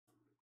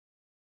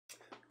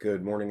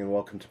Good morning and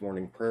welcome to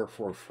morning prayer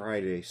for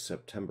Friday,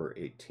 September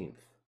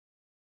 18th.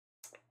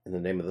 In the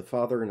name of the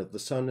Father, and of the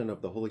Son, and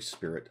of the Holy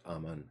Spirit.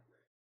 Amen.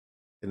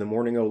 In the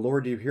morning, O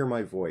Lord, you hear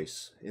my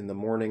voice. In the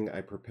morning, I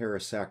prepare a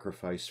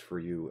sacrifice for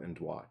you and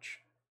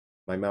watch.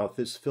 My mouth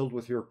is filled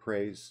with your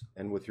praise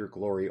and with your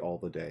glory all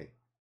the day.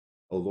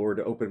 O Lord,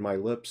 open my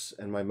lips,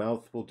 and my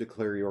mouth will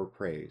declare your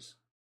praise.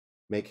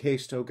 Make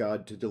haste, O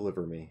God, to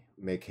deliver me.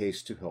 Make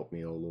haste to help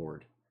me, O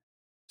Lord.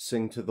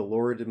 Sing to the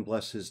Lord and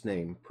bless his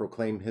name.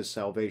 Proclaim his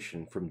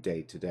salvation from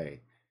day to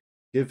day.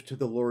 Give to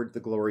the Lord the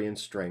glory and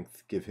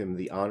strength. Give him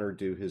the honor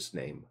due his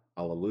name.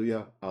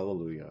 Alleluia,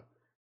 alleluia.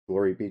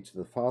 Glory be to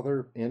the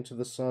Father, and to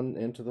the Son,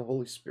 and to the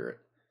Holy Spirit,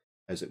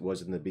 as it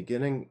was in the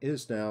beginning,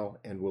 is now,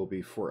 and will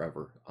be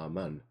forever.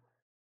 Amen.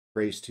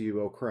 Praise to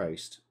you, O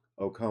Christ.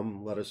 O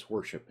come, let us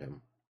worship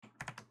him.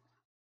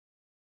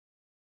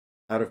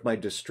 Out of my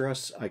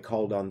distress I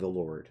called on the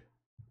Lord.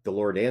 The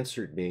Lord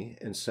answered me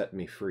and set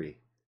me free.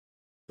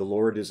 The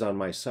Lord is on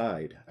my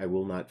side, I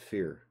will not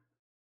fear.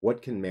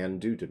 What can man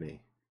do to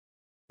me?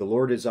 The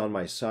Lord is on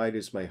my side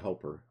as my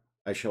helper.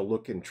 I shall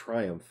look in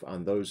triumph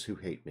on those who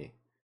hate me.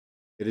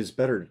 It is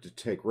better to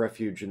take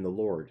refuge in the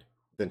Lord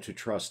than to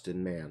trust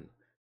in man.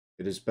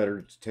 It is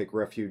better to take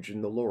refuge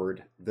in the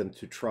Lord than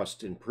to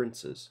trust in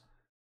princes.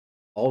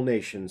 All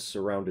nations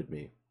surrounded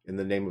me. In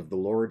the name of the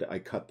Lord I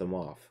cut them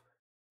off.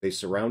 They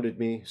surrounded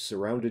me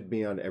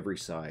on every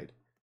side.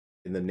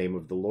 In the name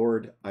of the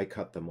Lord I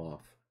cut them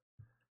off.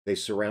 They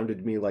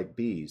surrounded me like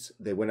bees.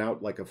 They went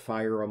out like a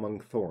fire among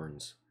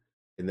thorns.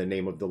 In the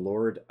name of the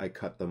Lord, I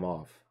cut them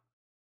off.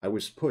 I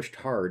was pushed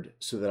hard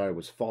so that I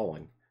was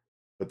falling,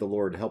 but the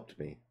Lord helped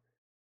me.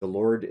 The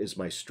Lord is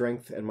my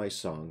strength and my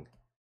song.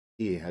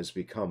 He has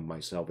become my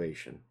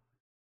salvation.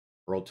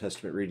 Our Old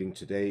Testament reading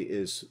today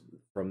is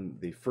from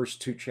the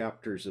first two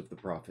chapters of the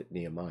prophet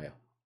Nehemiah.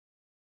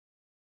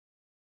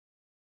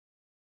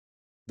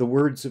 The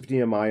words of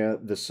Nehemiah,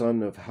 the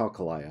son of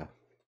Hakaliah.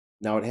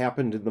 Now it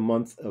happened in the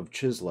month of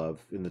Chislev,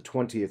 in the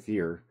 20th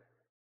year,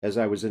 as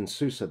I was in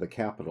Susa, the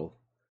capital,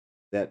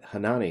 that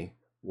Hanani,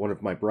 one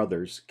of my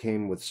brothers,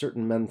 came with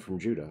certain men from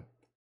Judah.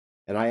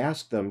 And I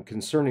asked them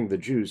concerning the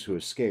Jews who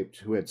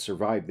escaped, who had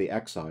survived the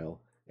exile,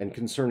 and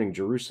concerning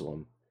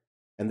Jerusalem.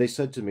 And they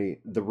said to me,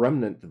 the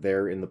remnant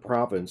there in the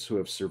province who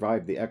have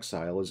survived the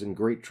exile is in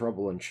great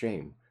trouble and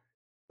shame.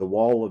 The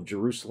wall of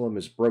Jerusalem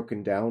is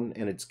broken down,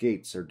 and its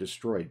gates are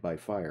destroyed by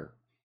fire.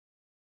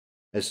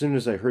 As soon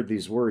as I heard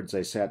these words,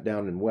 I sat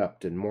down and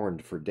wept and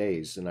mourned for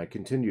days, and I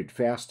continued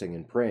fasting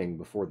and praying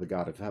before the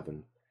God of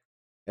heaven.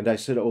 And I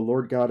said, O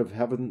Lord God of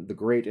heaven, the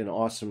great and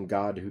awesome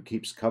God who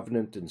keeps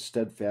covenant and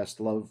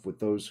steadfast love with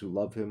those who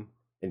love him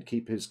and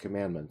keep his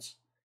commandments,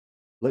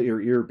 let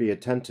your ear be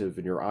attentive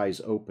and your eyes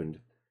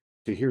opened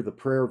to hear the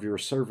prayer of your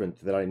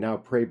servant that I now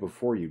pray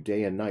before you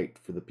day and night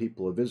for the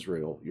people of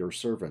Israel, your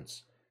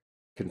servants,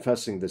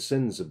 confessing the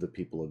sins of the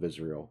people of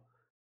Israel,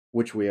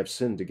 which we have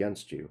sinned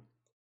against you.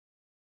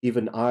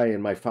 Even I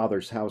and my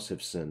father's house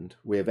have sinned.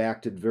 We have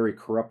acted very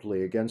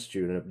corruptly against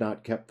you and have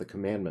not kept the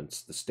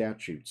commandments, the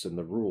statutes, and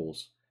the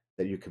rules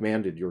that you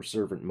commanded your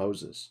servant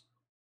Moses.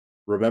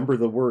 Remember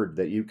the word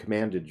that you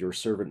commanded your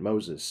servant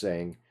Moses,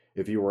 saying,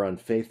 if you are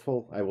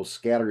unfaithful, I will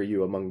scatter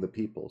you among the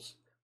peoples.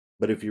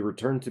 But if you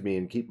return to me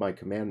and keep my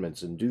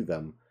commandments and do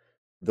them,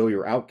 though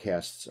your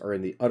outcasts are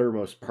in the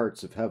uttermost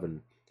parts of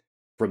heaven,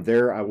 from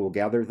there I will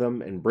gather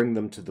them and bring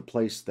them to the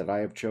place that I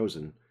have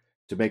chosen,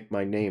 to make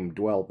my name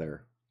dwell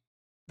there.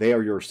 They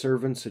are your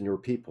servants and your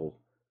people,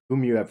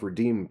 whom you have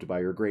redeemed by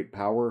your great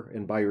power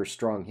and by your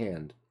strong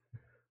hand.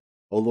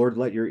 O Lord,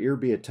 let your ear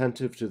be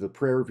attentive to the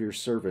prayer of your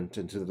servant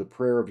and to the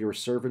prayer of your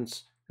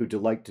servants who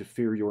delight to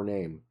fear your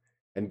name,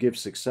 and give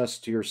success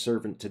to your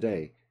servant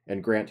today,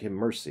 and grant him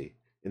mercy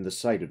in the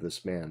sight of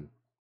this man.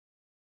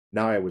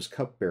 Now I was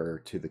cupbearer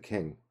to the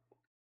king.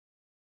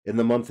 In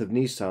the month of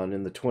Nisan,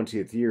 in the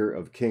 20th year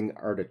of King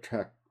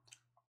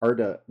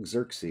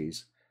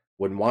Artaxerxes,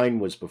 when wine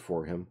was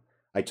before him,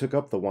 I took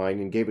up the wine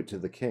and gave it to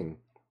the king.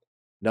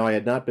 Now I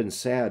had not been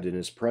sad in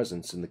his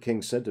presence, and the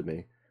king said to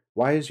me,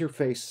 why is your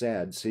face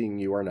sad, seeing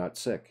you are not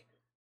sick?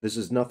 This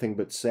is nothing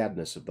but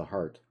sadness of the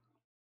heart.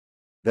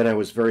 Then I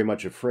was very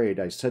much afraid.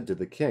 I said to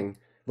the king,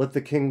 let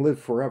the king live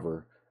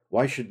forever.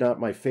 Why should not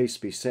my face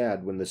be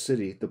sad when the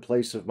city, the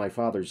place of my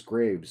father's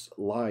graves,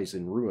 lies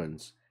in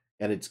ruins,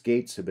 and its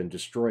gates have been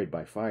destroyed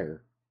by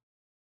fire?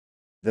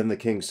 Then the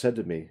king said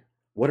to me,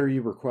 what are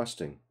you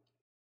requesting?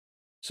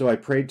 So I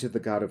prayed to the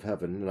God of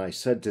heaven, and I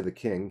said to the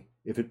king,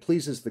 if it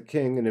pleases the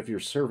king, and if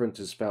your servant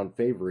has found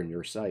favor in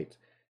your sight,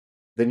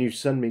 then you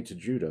send me to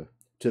Judah,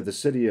 to the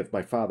city of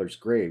my father's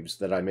graves,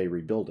 that I may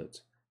rebuild it.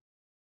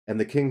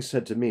 And the king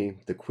said to me,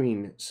 the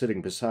queen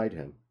sitting beside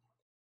him,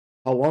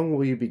 how long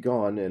will you be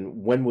gone,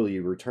 and when will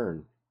you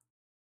return?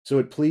 So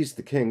it pleased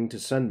the king to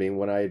send me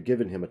when I had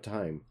given him a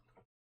time.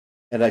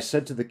 And I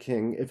said to the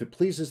king, if it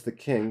pleases the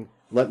king,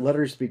 let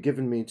letters be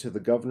given me to the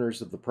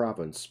governors of the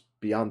province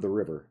beyond the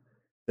river,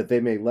 that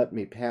they may let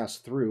me pass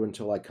through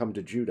until I come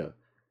to Judah,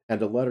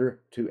 and a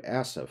letter to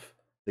Asaph,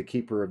 the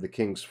keeper of the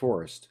king's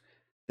forest,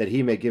 that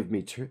he may give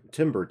me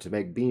timber to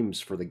make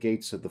beams for the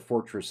gates of the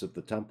fortress of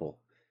the temple,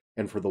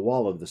 and for the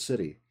wall of the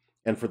city,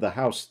 and for the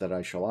house that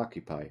I shall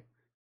occupy.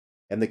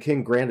 And the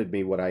king granted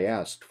me what I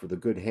asked, for the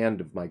good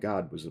hand of my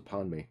God was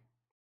upon me.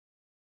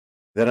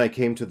 Then I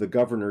came to the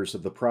governors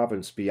of the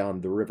province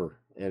beyond the river,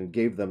 and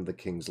gave them the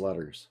king's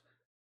letters.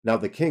 Now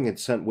the king had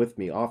sent with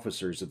me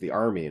officers of the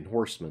army and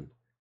horsemen.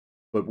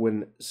 But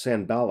when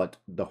Sanballat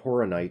the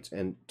Horonite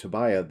and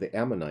Tobiah the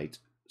Ammonite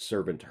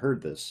servant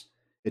heard this,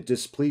 it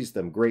displeased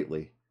them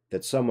greatly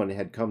that someone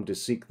had come to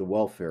seek the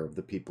welfare of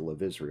the people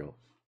of Israel.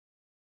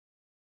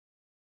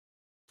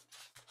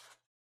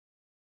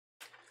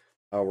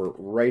 Our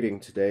writing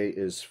today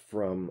is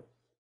from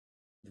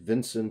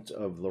Vincent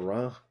of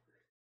Lérins.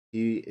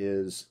 He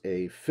is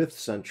a 5th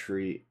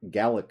century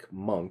Gaelic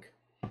monk,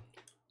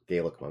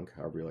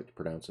 however you like to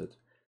pronounce it,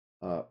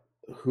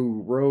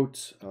 who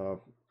wrote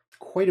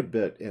quite a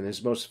bit, and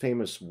his most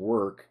famous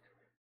work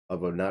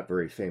of a not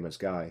very famous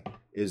guy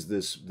is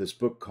this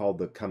book called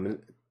the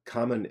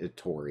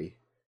Commonitory,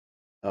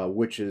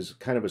 which is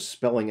kind of a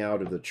spelling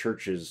out of the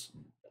church's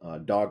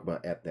dogma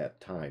at that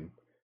time.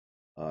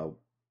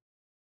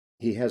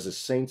 He has a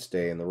saint's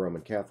day in the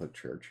Roman Catholic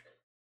Church,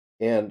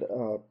 and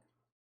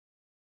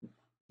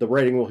the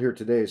writing we'll hear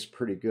today is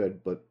pretty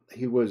good, but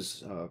he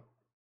was,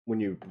 when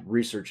you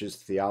research his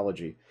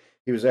theology,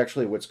 he was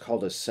actually what's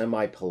called a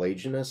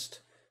semi-Pelagianist,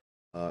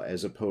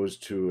 as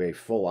opposed to a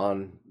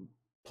full-on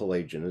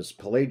Pelagianist.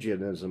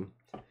 Pelagianism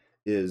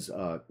is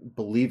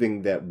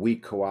believing that we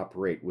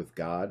cooperate with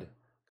God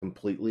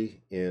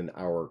completely in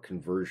our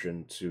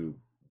conversion to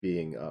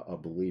being a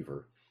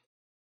believer.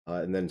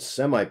 And then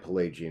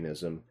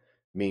semi-Pelagianism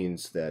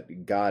means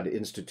that God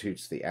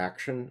institutes the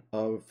action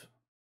of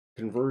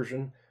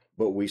conversion,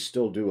 but we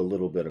still do a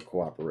little bit of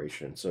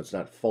cooperation. So it's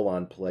not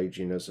full-on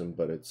Pelagianism,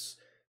 but it's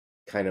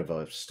kind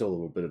of still a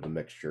little bit of a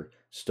mixture,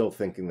 still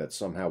thinking that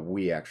somehow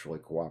we actually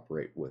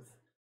cooperate with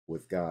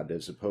God,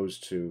 as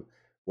opposed to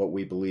what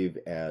we believe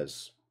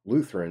as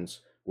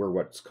Lutherans. We're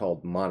what's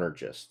called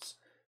monergists.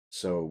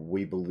 So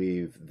we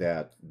believe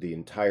that the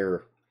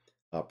entire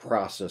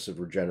process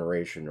of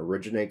regeneration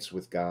originates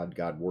with God.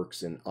 God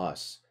works in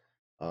us.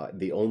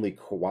 The only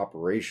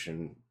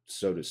cooperation,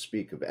 so to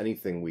speak, of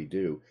anything we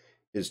do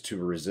is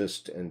to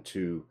resist and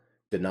to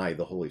deny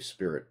the Holy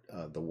Spirit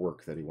the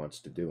work that he wants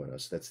to do in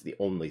us. That's the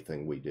only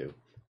thing we do.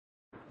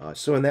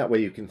 So in that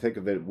way, you can think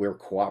of it, we're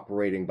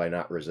cooperating by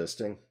not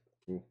resisting,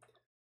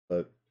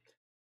 but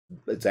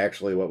it's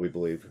actually what we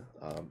believe.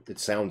 It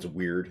sounds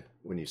weird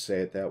when you say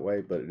it that way,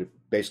 but it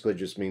basically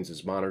just means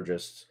as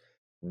monergists,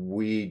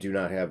 we do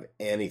not have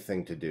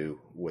anything to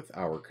do with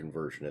our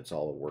conversion. It's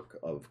all a work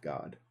of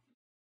God.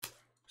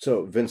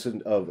 So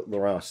Vincent of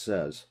Lérins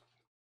says,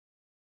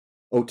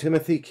 O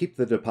Timothy, keep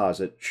the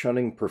deposit,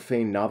 shunning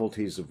profane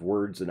novelties of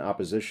words and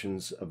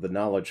oppositions of the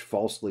knowledge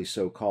falsely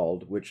so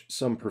called, which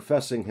some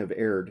professing have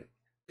erred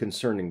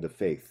concerning the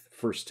faith.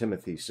 1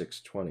 Timothy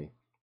 6:20.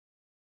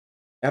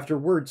 After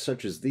words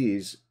such as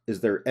these, is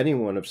there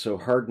anyone of so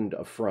hardened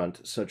a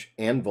front, such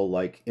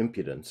anvil-like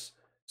impudence,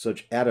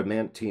 such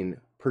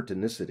adamantine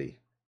pertinacity,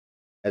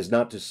 as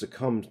not to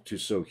succumb to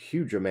so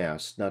huge a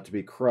mass, not to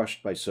be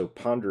crushed by so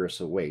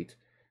ponderous a weight,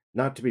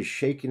 not to be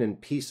shaken in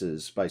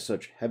pieces by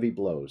such heavy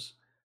blows,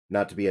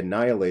 not to be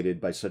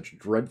annihilated by such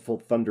dreadful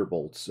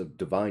thunderbolts of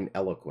divine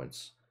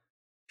eloquence?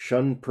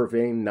 Shun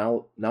profane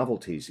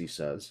novelties, he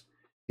says.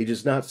 He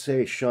does not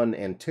say shun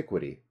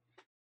antiquity,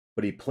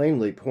 but he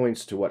plainly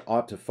points to what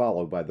ought to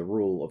follow by the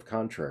rule of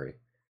contrary.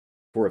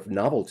 For if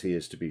novelty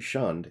is to be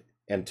shunned,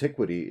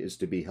 antiquity is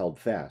to be held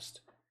fast.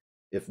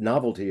 If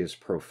novelty is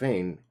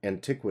profane,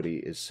 antiquity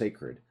is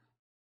sacred.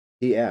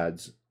 He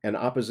adds, and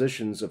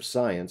oppositions of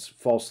science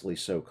falsely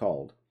so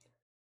called.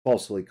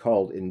 Falsely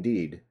called,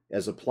 indeed,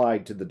 as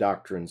applied to the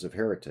doctrines of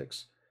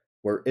heretics,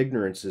 where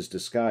ignorance is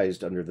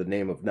disguised under the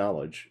name of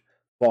knowledge,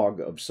 fog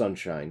of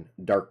sunshine,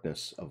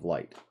 darkness of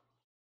light.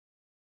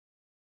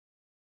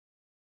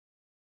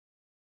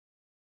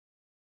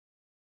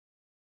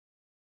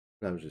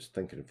 I was just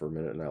thinking for a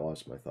minute and I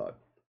lost my thought.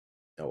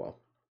 Oh well.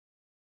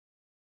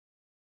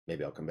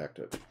 Maybe I'll come back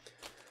to it.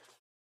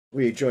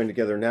 We join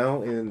together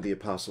now in the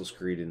Apostles'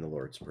 Creed in the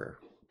Lord's Prayer.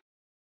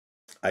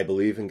 I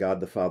believe in God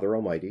the Father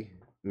Almighty,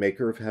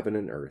 maker of heaven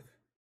and earth,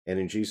 and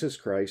in Jesus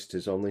Christ,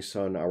 his only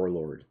Son, our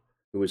Lord,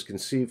 who was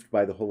conceived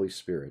by the Holy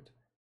Spirit,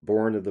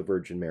 born of the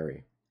Virgin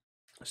Mary,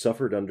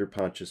 suffered under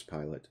Pontius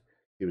Pilate.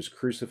 He was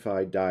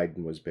crucified, died,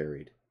 and was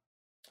buried.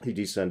 He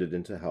descended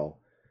into hell.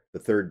 The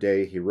third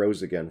day he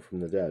rose again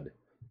from the dead.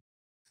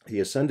 He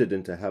ascended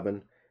into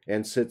heaven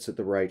and sits at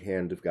the right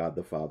hand of God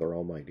the Father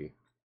Almighty.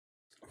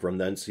 From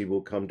thence he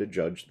will come to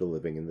judge the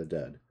living and the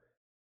dead.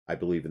 I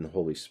believe in the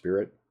Holy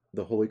Spirit,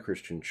 the holy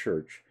Christian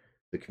Church,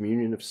 the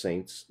communion of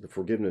saints, the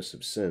forgiveness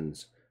of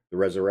sins, the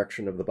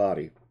resurrection of the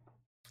body,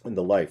 and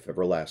the life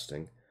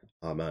everlasting.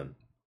 Amen.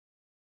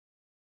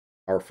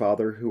 Our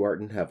Father, who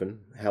art in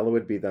heaven,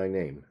 hallowed be thy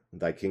name.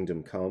 Thy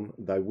kingdom come,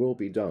 thy will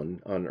be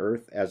done, on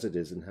earth as it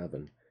is in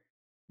heaven.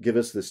 Give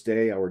us this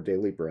day our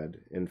daily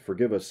bread, and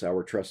forgive us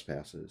our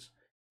trespasses,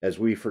 as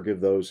we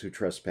forgive those who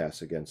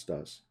trespass against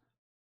us.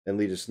 and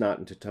lead us not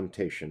into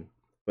temptation,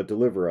 but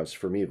deliver us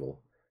from evil.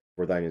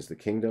 For thine is the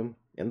kingdom,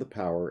 and the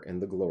power,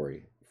 and the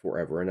glory,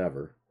 forever and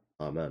ever.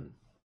 Amen.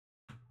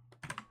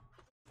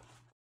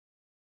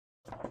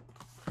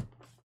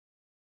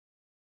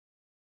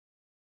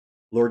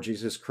 Lord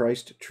Jesus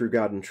Christ, true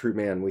God and true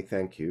man, we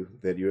thank you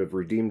that you have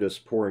redeemed us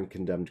poor and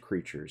condemned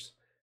creatures,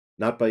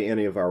 not by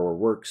any of our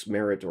works,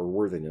 merit, or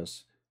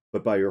worthiness,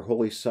 but by your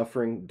holy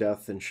suffering,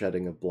 death, and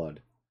shedding of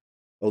blood.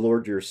 O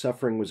Lord, your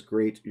suffering was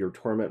great, your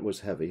torment was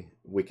heavy.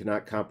 We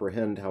cannot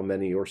comprehend how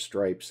many your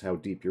stripes, how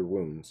deep your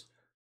wounds,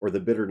 or the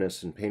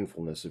bitterness and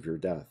painfulness of your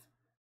death.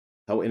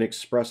 How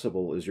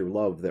inexpressible is your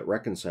love that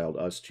reconciled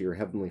us to your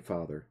heavenly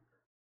Father.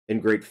 In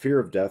great fear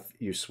of death,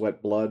 you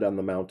sweat blood on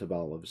the Mount of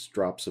Olives,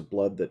 drops of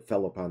blood that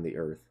fell upon the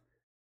earth.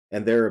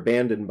 And there,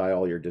 abandoned by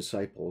all your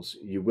disciples,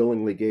 you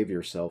willingly gave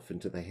yourself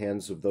into the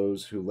hands of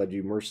those who led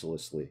you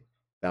mercilessly,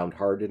 bound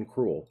hard and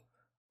cruel,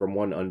 from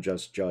one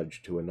unjust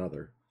judge to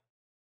another.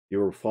 You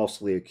were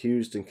falsely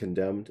accused and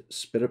condemned,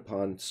 spit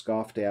upon,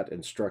 scoffed at,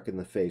 and struck in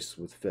the face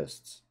with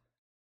fists.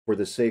 For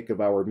the sake of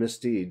our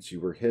misdeeds, you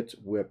were hit,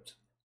 whipped,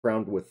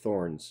 crowned with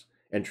thorns,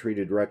 and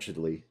treated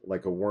wretchedly,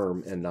 like a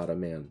worm and not a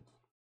man.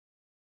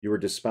 You were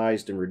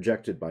despised and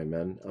rejected by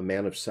men, a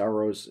man of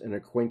sorrows and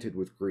acquainted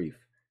with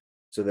grief,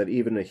 so that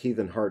even a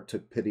heathen heart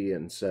took pity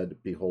and said,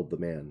 Behold the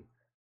man.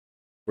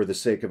 For the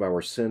sake of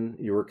our sin,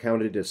 you were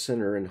counted a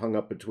sinner and hung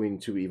up between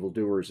two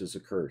evildoers as a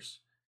curse.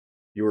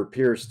 You were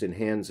pierced in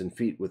hands and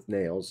feet with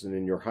nails, and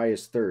in your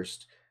highest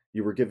thirst,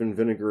 you were given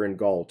vinegar and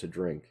gall to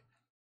drink.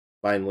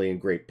 Finally, in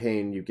great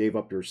pain, you gave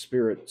up your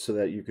spirit so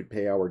that you could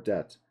pay our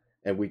debt,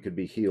 and we could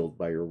be healed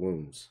by your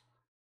wounds.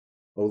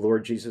 O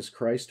Lord Jesus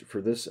Christ,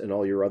 for this and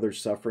all your other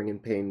suffering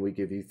and pain, we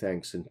give you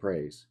thanks and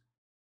praise.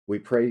 We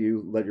pray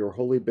you, let your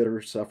holy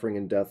bitter suffering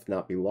and death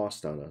not be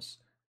lost on us,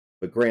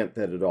 but grant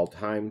that at all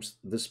times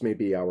this may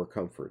be our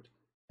comfort,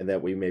 and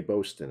that we may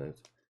boast in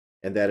it,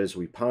 and that as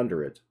we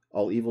ponder it,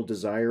 all evil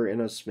desire in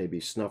us may be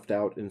snuffed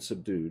out and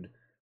subdued,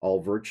 all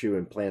virtue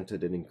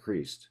implanted and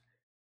increased,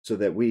 so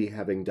that we,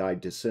 having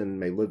died to sin,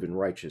 may live in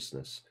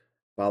righteousness,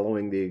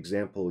 following the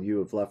example you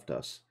have left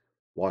us,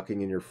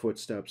 walking in your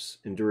footsteps,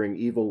 enduring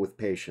evil with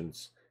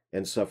patience,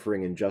 and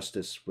suffering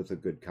injustice with a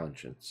good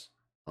conscience.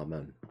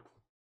 Amen.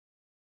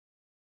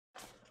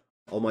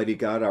 Almighty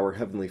God, our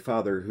Heavenly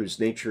Father, whose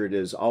nature it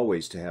is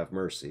always to have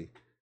mercy,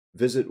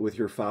 visit with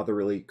your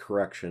fatherly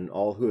correction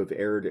all who have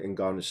erred and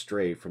gone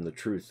astray from the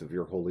truth of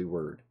your holy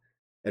word,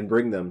 and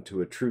bring them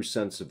to a true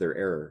sense of their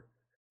error,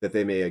 that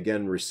they may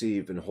again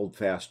receive and hold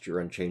fast your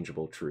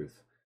unchangeable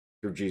truth.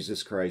 Through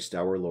Jesus Christ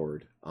our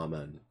Lord.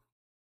 Amen.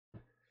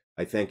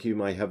 I thank you,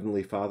 my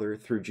Heavenly Father,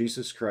 through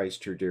Jesus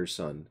Christ, your dear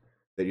Son,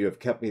 that you have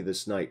kept me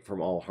this night from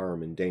all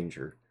harm and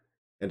danger,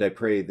 and I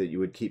pray that you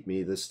would keep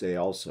me this day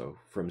also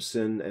from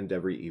sin and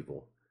every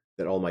evil,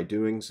 that all my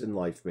doings in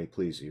life may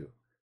please you.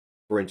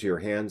 For into your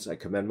hands I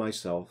commend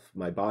myself,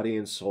 my body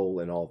and soul,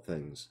 and all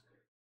things.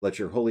 Let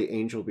your holy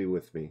angel be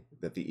with me,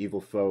 that the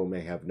evil foe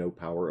may have no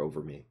power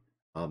over me.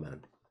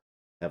 Amen.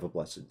 Have a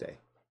blessed day.